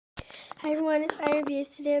Hi everyone, it's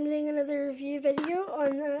iReviewzzzz. Today I'm doing another review video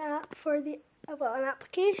on an app for the, an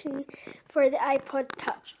application for the iPod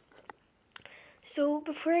Touch. So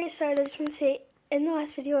before I get started, I just want to say, in the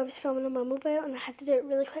last video I was filming on my mobile and I had to do it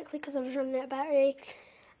really quickly because I was running out of battery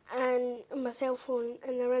and on my cell phone,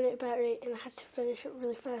 and I ran out of battery and I had to finish it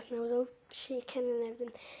really fast and I was all shaking and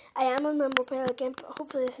everything. I am on my mobile again, but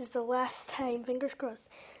hopefully this is the last time, fingers crossed,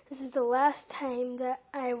 this is the last time that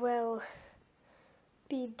I will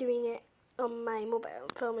be doing it on my mobile,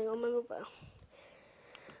 filming on my mobile.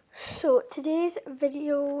 So today's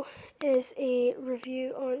video is a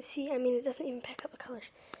review on, it doesn't even pick up the colours.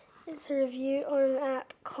 It's a review on an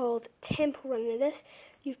app called Temple Run. Now this,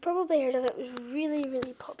 you've probably heard of it, was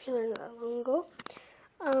really popular not that long ago.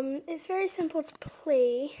 It's very simple to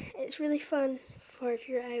play. It's really fun for if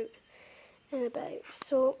you're out and about.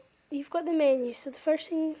 So you've got the menu. So the first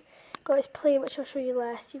thing you've got is play, which I'll show you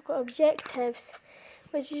last. You've got objectives,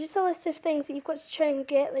 which is just a list of things that you've got to try and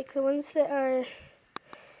get, like the ones that are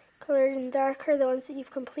coloured and darker, the ones that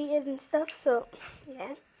you've completed and stuff. So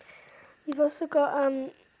yeah, you've also got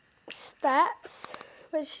stats,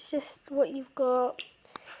 which is just what you've got.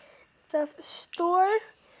 Stuff store,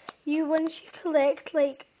 once you collect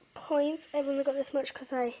like points, I've only got this much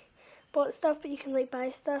because I bought stuff, but you can like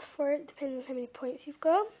buy stuff for it depending on how many points you've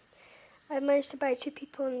got. I've managed to buy 2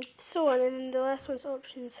 people and so on, and then the last one's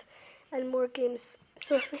options and more games.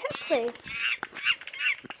 So if we hit play,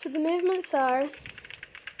 so the movements are,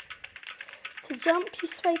 to jump you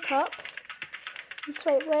swipe up, you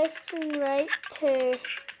swipe left and right to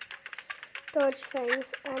dodge things,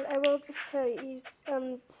 and I will just tell you,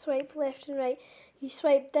 swipe left and right, you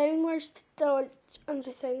swipe downwards to dodge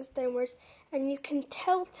under things, downwards, and you can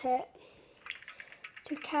tilt it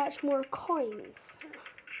to catch more coins.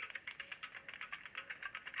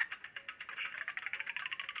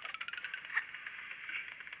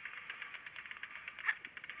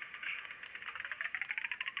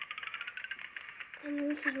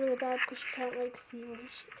 And this is really bad because you can't like see what shit.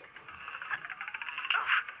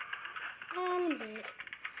 And I'm dead.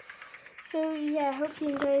 So yeah, I hope you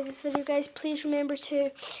enjoyed this video, guys. Please remember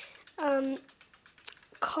to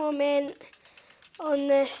comment on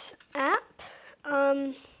this app.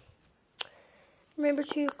 Remember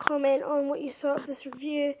to comment on what you thought of this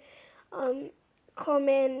review.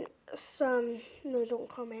 Comment some, no, don't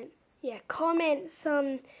comment. Yeah, comment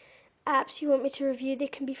some apps you want me to review. They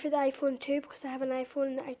can be for the iPhone too, because I have an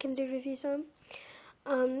iPhone that I can do reviews on.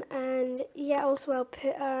 And yeah, also I'll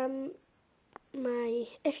put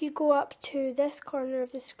if you go up to this corner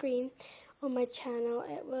of the screen on my channel,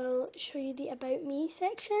 it will show you the About Me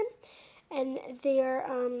section, and there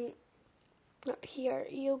up here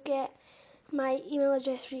you'll get my email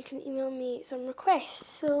address where you can email me some requests.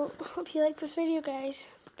 So hope you like this video, guys.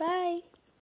 Bye.